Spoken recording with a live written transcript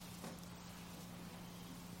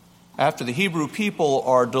After the Hebrew people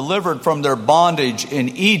are delivered from their bondage in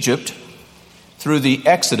Egypt through the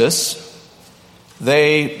Exodus,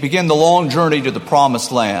 they begin the long journey to the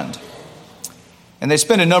Promised Land. And they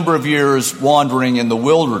spend a number of years wandering in the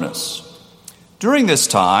wilderness. During this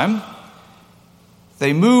time,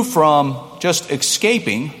 they move from just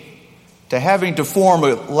escaping to having to form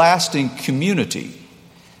a lasting community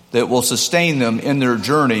that will sustain them in their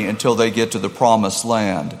journey until they get to the Promised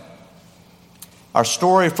Land. Our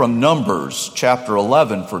story from Numbers chapter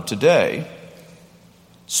 11 for today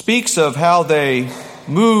speaks of how they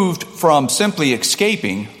moved from simply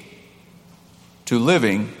escaping to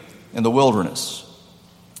living in the wilderness.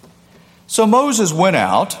 So Moses went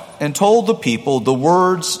out and told the people the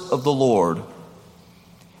words of the Lord.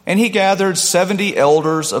 And he gathered 70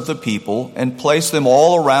 elders of the people and placed them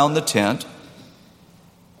all around the tent.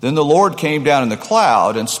 Then the Lord came down in the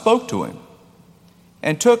cloud and spoke to him,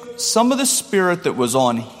 and took some of the Spirit that was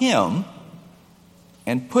on him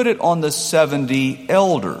and put it on the 70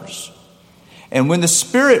 elders. And when the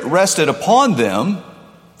Spirit rested upon them,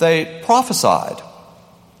 they prophesied.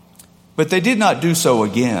 But they did not do so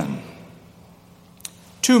again.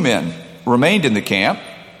 2 men remained in the camp,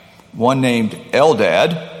 one named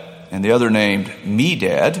Eldad and the other named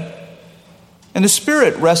Medad, and the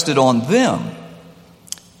Spirit rested on them.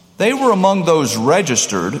 They were among those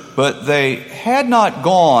registered, but they had not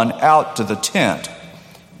gone out to the tent.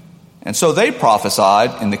 And so they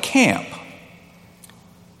prophesied in the camp.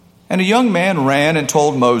 And a young man ran and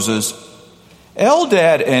told Moses,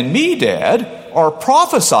 Eldad and Medad are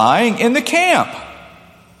prophesying in the camp.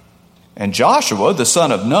 And Joshua, the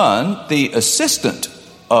son of Nun, the assistant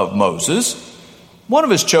of Moses, one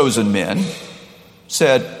of his chosen men,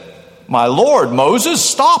 said, My Lord Moses,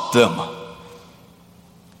 stop them.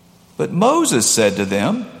 But Moses said to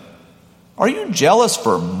them, Are you jealous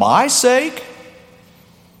for my sake?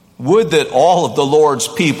 Would that all of the Lord's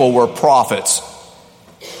people were prophets,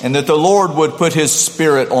 and that the Lord would put his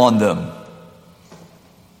Spirit on them.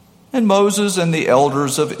 And Moses and the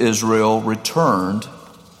elders of Israel returned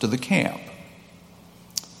to the camp.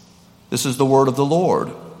 This is the word of the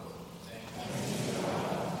Lord.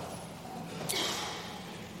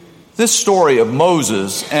 This story of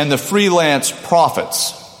Moses and the freelance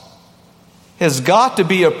prophets has got to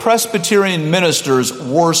be a Presbyterian minister's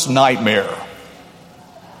worst nightmare.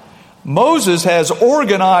 Moses has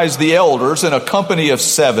organized the elders in a company of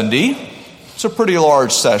 70. It's a pretty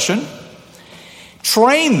large session.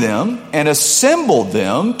 Trained them and assembled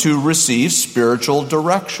them to receive spiritual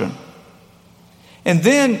direction. And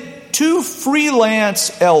then 2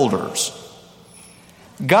 freelance elders,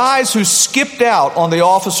 guys who skipped out on the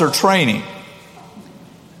officer training,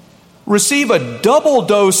 receive a double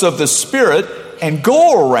dose of the Spirit and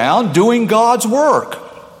go around doing God's work.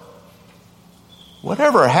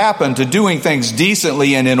 Whatever happened to doing things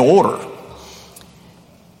decently and in order?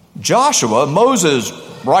 Joshua, Moses'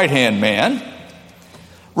 right-hand man,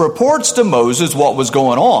 reports to Moses what was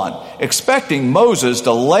going on, expecting Moses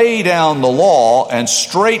to lay down the law and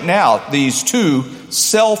straighten out these 2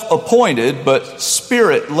 self-appointed but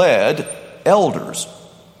Spirit-led elders.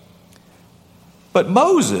 But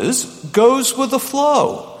Moses goes with the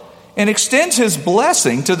flow and extends his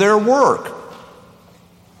blessing to their work.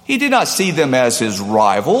 He did not see them as his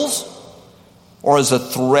rivals or as a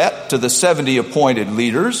threat to the 70 appointed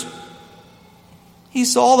leaders. He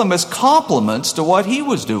saw them as compliments to what he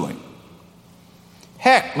was doing.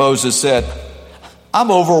 Heck, Moses said,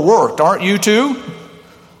 I'm overworked, aren't you too?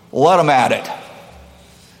 Let them at it.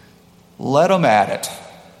 Let them at it.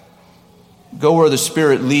 Go where the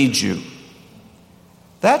Spirit leads you.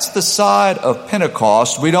 That's the side of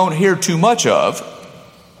Pentecost we don't hear too much of.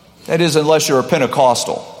 That is, unless you're a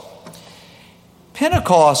Pentecostal.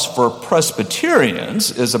 Pentecost for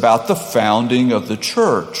Presbyterians is about the founding of the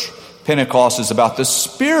church. Pentecost is about the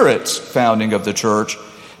Spirit's founding of the church.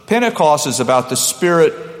 Pentecost is about the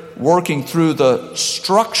Spirit working through the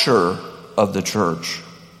structure of the church.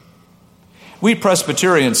 We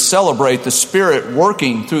Presbyterians celebrate the Spirit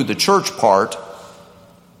working through the church part.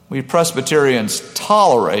 We Presbyterians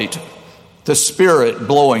tolerate the Spirit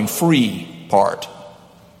blowing free part.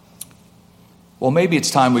 Well, maybe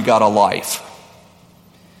it's time we got a life.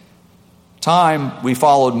 Time we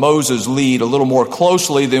followed Moses' lead a little more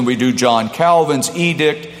closely than we do John Calvin's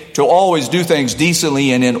edict to always do things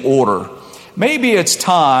decently and in order. Maybe it's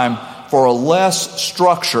time for a less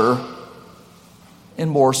structure and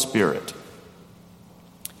more Spirit.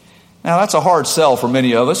 Now, that's a hard sell for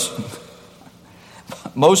many of us.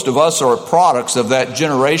 Most of us are products of that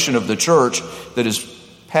generation of the church that is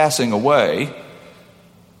passing away.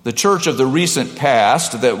 The church of the recent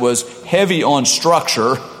past that was heavy on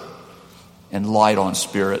structure and light on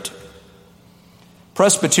spirit.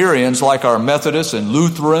 Presbyterians, like our Methodist and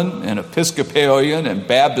Lutheran and Episcopalian and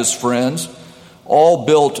Baptist friends, all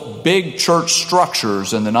built big church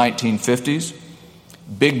structures in the 1950s,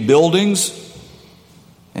 big buildings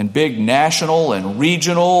and big national and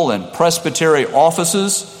regional and presbytery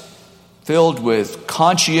offices filled with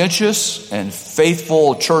conscientious and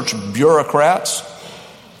faithful church bureaucrats,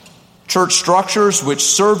 church structures which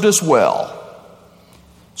served us well,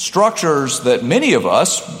 structures that many of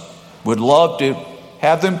us would love to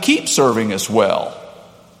have them keep serving us well.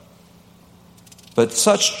 But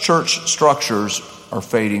such church structures are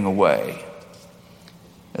fading away.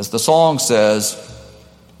 As the song says,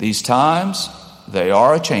 these times, they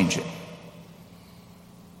are a-changing.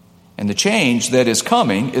 And the change that is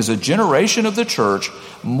coming is a generation of the church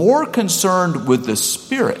more concerned with the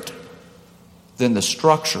spirit than the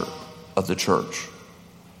structure of the church.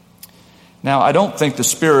 Now, I don't think the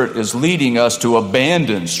Spirit is leading us to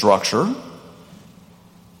abandon structure.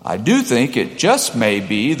 I do think it just may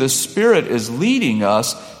be the Spirit is leading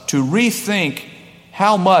us to rethink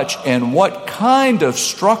how much and what kind of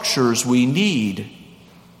structures we need.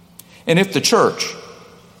 And if the church,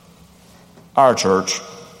 our church,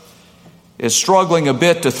 is struggling a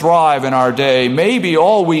bit to thrive in our day, maybe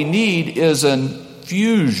all we need is an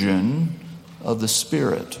infusion of the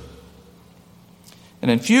Spirit. An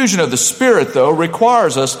infusion of the Spirit, though,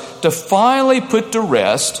 requires us to finally put to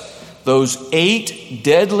rest those 8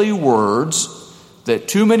 deadly words that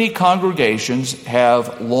too many congregations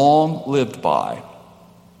have long lived by.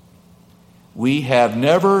 We have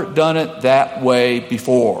never done it that way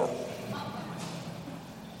before.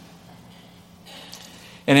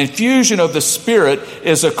 An infusion of the Spirit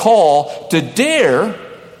is a call to dare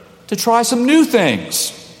to try some new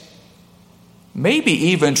things. Maybe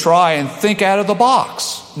even try and think out of the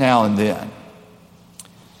box now and then.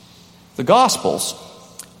 The Gospels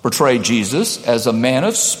portray Jesus as a man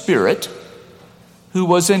of spirit who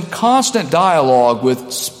was in constant dialogue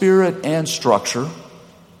with spirit and structure.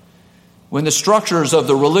 When the structures of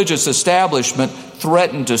the religious establishment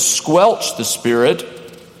threatened to squelch the Spirit,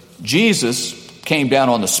 Jesus came down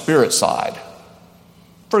on the Spirit side.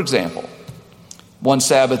 For example, one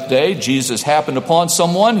Sabbath day, Jesus happened upon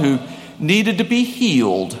someone who needed to be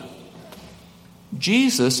healed.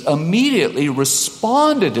 Jesus immediately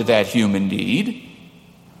responded to that human need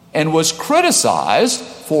and was criticized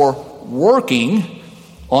for working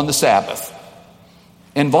on the Sabbath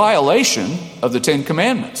in violation of the 10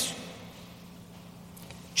 Commandments.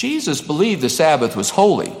 Jesus believed the Sabbath was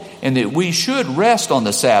holy and that we should rest on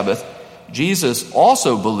the Sabbath. Jesus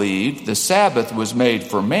also believed the Sabbath was made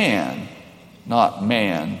for man, not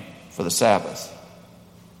man for the Sabbath.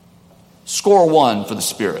 Score 1 for the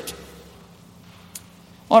Spirit.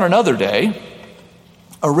 On another day,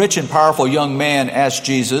 a rich and powerful young man asked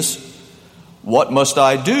Jesus, "What must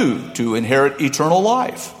I do to inherit eternal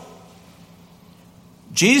life?"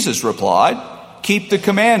 Jesus replied, "Keep the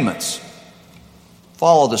commandments.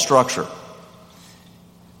 Follow the structure."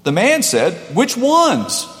 The man said, "Which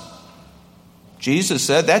ones?" Jesus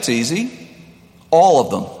said, "That's easy. All of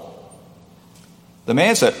them." The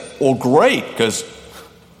man said, "Well, great, because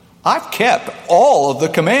I've kept all of the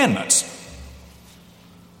commandments."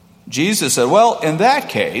 Jesus said, "Well, in that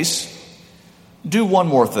case, do one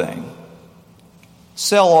more thing.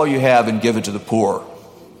 Sell all you have and give it to the poor."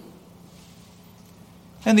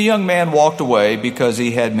 And the young man walked away because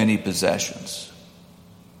he had many possessions.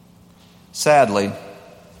 Sadly,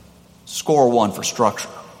 score 1 for structure.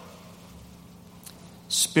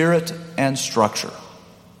 Spirit and structure.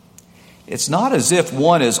 It's not as if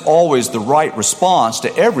one is always the right response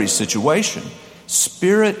to every situation.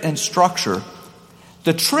 Spirit and structure.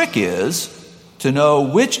 The trick is to know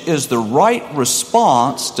which is the right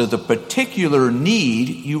response to the particular need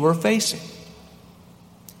you are facing.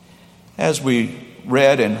 As we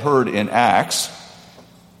read and heard in Acts,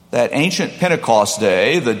 that ancient Pentecost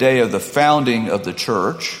day, the day of the founding of the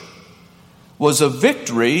church, was a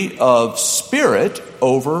victory of spirit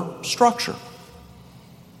over structure.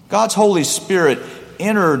 God's Holy Spirit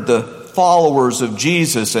entered the followers of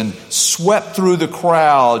Jesus and swept through the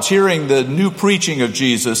crowds, hearing the new preaching of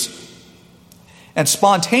Jesus. And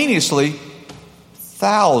spontaneously,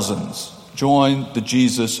 thousands joined the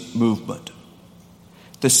Jesus movement.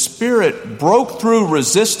 The Spirit broke through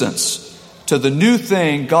resistance to the new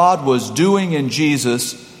thing God was doing in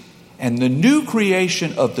Jesus, and the new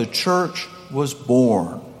creation of the church was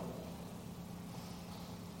born.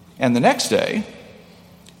 And the next day,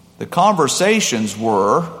 the conversations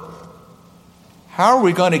were, how are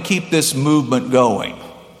we going to keep this movement going?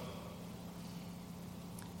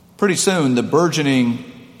 Pretty soon, the burgeoning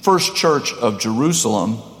First Church of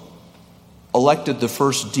Jerusalem elected the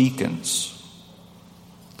first deacons,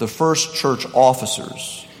 the first church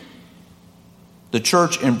officers. The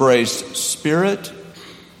church embraced spirit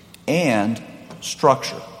and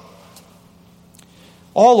structure.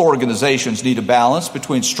 All organizations need a balance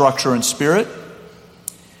between structure and spirit.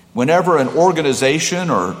 Whenever an organization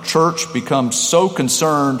or church becomes so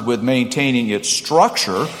concerned with maintaining its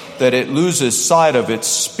structure that it loses sight of its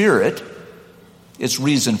spirit, its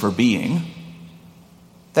reason for being,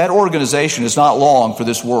 that organization is not long for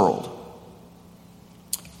this world.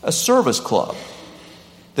 A service club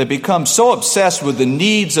that becomes so obsessed with the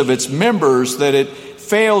needs of its members that it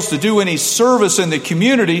fails to do any service in the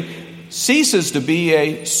community ceases to be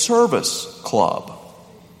a service club,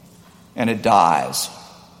 and it dies.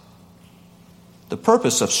 The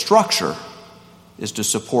purpose of structure is to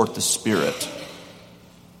support the spirit.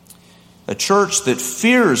 A church that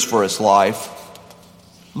fears for its life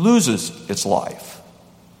loses its life.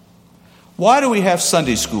 Why do we have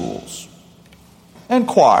Sunday schools and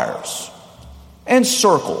choirs and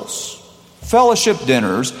circles, fellowship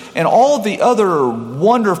dinners, and all of the other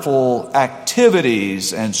wonderful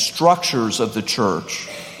activities and structures of the church?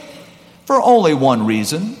 For only one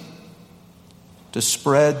reason: to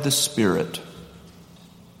spread the Spirit.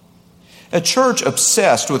 A church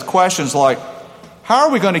obsessed with questions like, how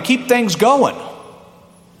are we going to keep things going?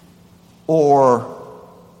 Or,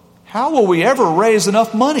 how will we ever raise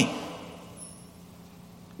enough money?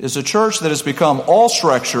 Is a church that has become all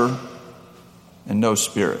structure and no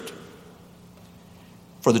spirit.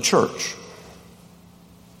 For the church,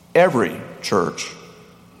 every church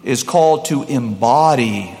is called to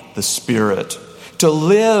embody the Spirit, to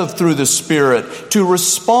live through the Spirit, to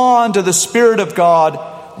respond to the Spirit of God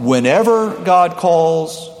whenever God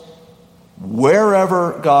calls,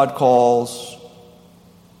 wherever God calls,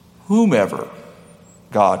 whomever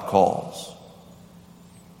God calls.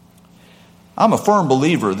 I'm a firm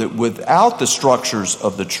believer that without the structures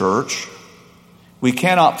of the church, we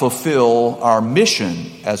cannot fulfill our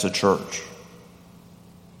mission as a church.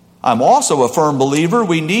 I'm also a firm believer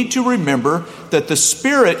we need to remember that the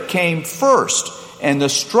Spirit came first and the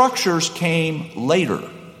structures came later.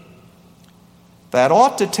 That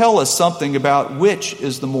ought to tell us something about which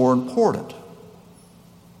is the more important.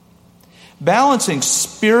 Balancing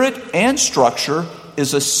spirit and structure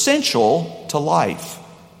is essential to life.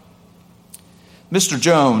 Mr.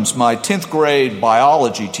 Jones, my 10th grade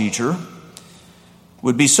biology teacher,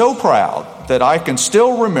 would be so proud that I can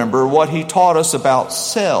still remember what he taught us about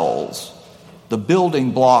cells, the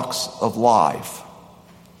building blocks of life.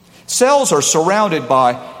 Cells are surrounded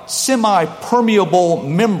by semi-permeable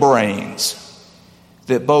membranes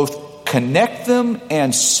that both connect them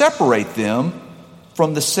and separate them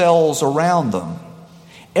from the cells around them.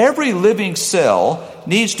 Every living cell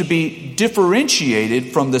needs to be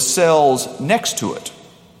differentiated from the cells next to it.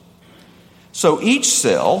 So each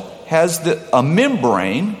cell has a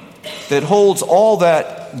membrane that holds all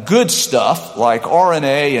that good stuff like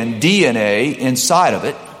RNA and DNA inside of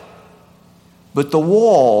it. But the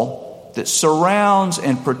wall that surrounds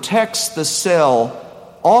and protects the cell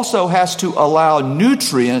also has to allow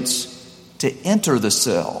nutrients to enter the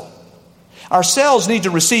cell. Our cells need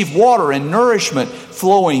to receive water and nourishment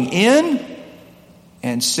flowing in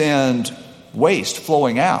and send waste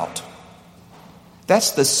flowing out.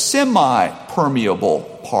 That's the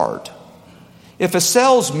semi-permeable part. If a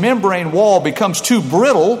cell's membrane wall becomes too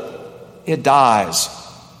brittle, it dies.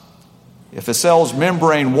 If a cell's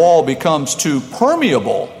membrane wall becomes too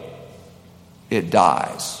permeable, it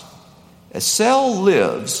dies. A cell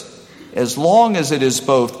lives as long as it is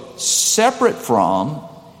both separate from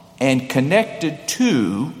and connected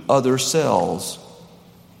to other cells.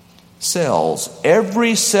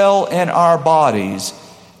 Every cell in our bodies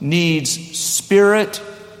needs spirit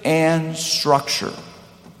and structure.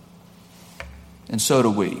 And so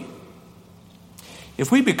do we. If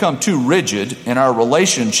we become too rigid in our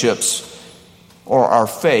relationships or our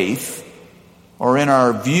faith or in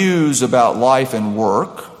our views about life and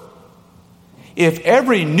work, if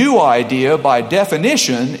every new idea by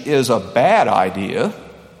definition is a bad idea,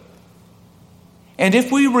 and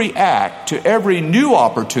if we react to every new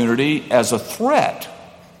opportunity as a threat,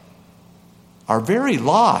 our very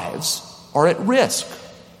lives are at risk.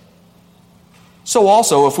 So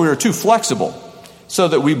also, if we are too flexible so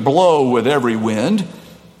that we blow with every wind,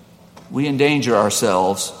 we endanger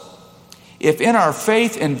ourselves. If in our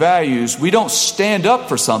faith and values we don't stand up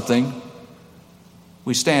for something,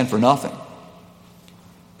 we stand for nothing.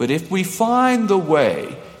 But if we find the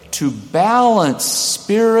way to balance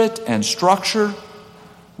spirit and structure,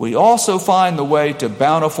 we also find the way to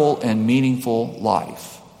bountiful and meaningful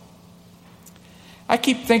life. I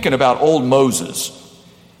keep thinking about old Moses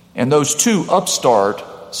and those two upstart,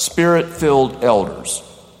 Spirit-filled elders,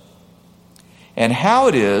 and how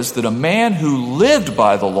it is that a man who lived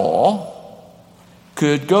by the law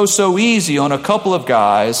could go so easy on a couple of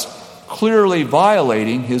guys clearly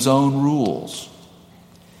violating his own rules.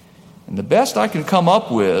 And the best I can come up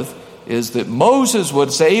with is that Moses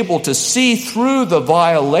was able to see through the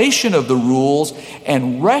violation of the rules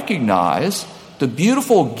and recognize the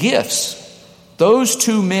beautiful gifts those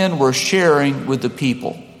two men were sharing with the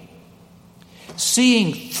people.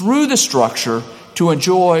 Seeing through the structure to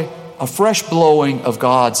enjoy a fresh blowing of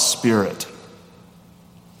God's Spirit.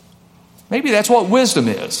 Maybe that's what wisdom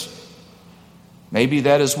is. Maybe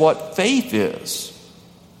that is what faith is.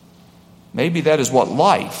 Maybe that is what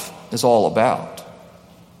life is all about.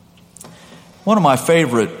 One of my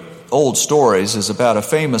favorite old stories is about a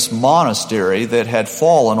famous monastery that had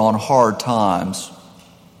fallen on hard times.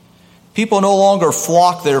 People no longer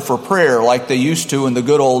flocked there for prayer like they used to in the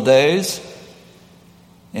good old days.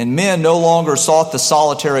 And men no longer sought the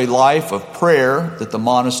solitary life of prayer that the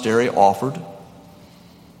monastery offered.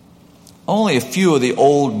 Only a few of the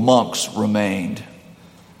old monks remained.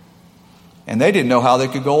 And they didn't know how they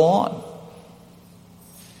could go on.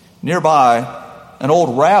 Nearby, an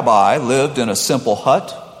old rabbi lived in a simple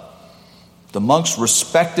hut. The monks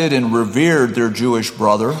respected and revered their Jewish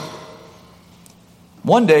brother.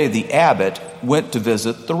 One day, the abbot went to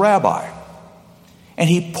visit the rabbi, and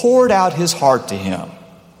he poured out his heart to him.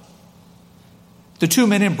 The two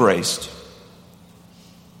men embraced,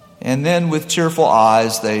 and then with tearful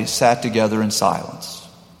eyes, they sat together in silence.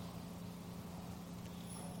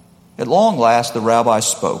 At long last, the rabbi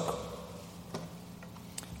spoke.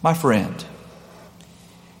 "My friend,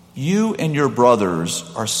 you and your brothers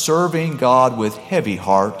are serving God with heavy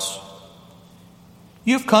hearts.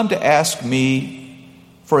 You've come to ask me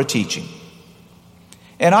for a teaching,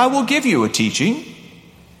 and I will give you a teaching,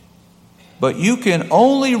 but you can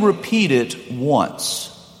only repeat it once.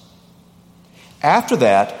 After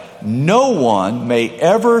that, no one may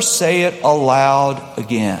ever say it aloud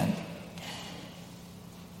again.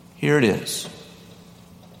 Here it is.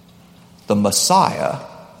 The Messiah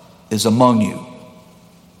is among you."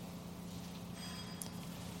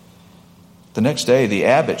 The next day, the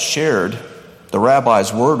abbot shared the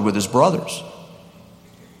rabbi's word with his brothers.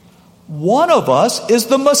 "One of us is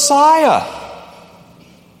the Messiah."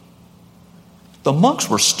 The monks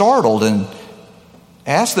were startled and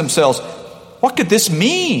asked themselves, what could this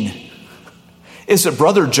mean? Is it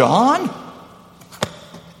Brother John?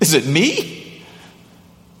 Is it me?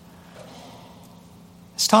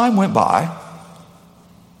 As time went by,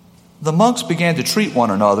 the monks began to treat one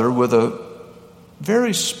another with a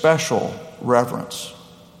very special reverence.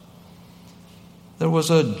 There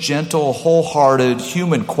was a gentle, wholehearted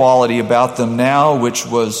human quality about them now which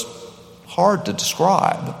was hard to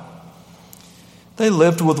describe. They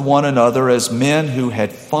lived with one another as men who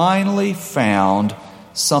had finally found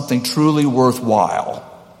something truly worthwhile.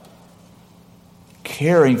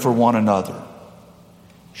 Caring for one another,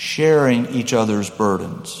 sharing each other's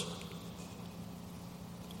burdens.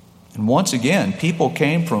 And once again, people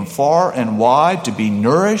came from far and wide to be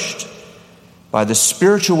nourished by the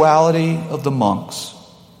spirituality of the monks.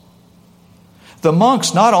 The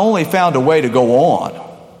monks not only found a way to go on,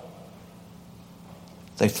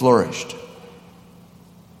 they flourished.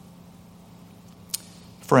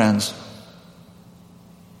 Friends,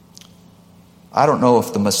 I don't know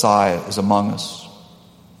if the Messiah is among us.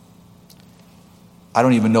 I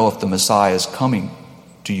don't even know if the Messiah is coming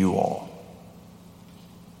to you all.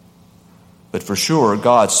 But for sure,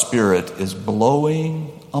 God's Spirit is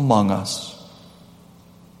blowing among us.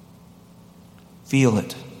 Feel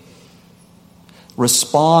it.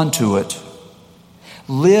 Respond to it.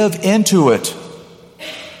 Live into it.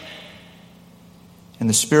 In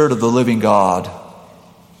the Spirit of the living God.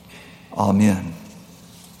 Amen.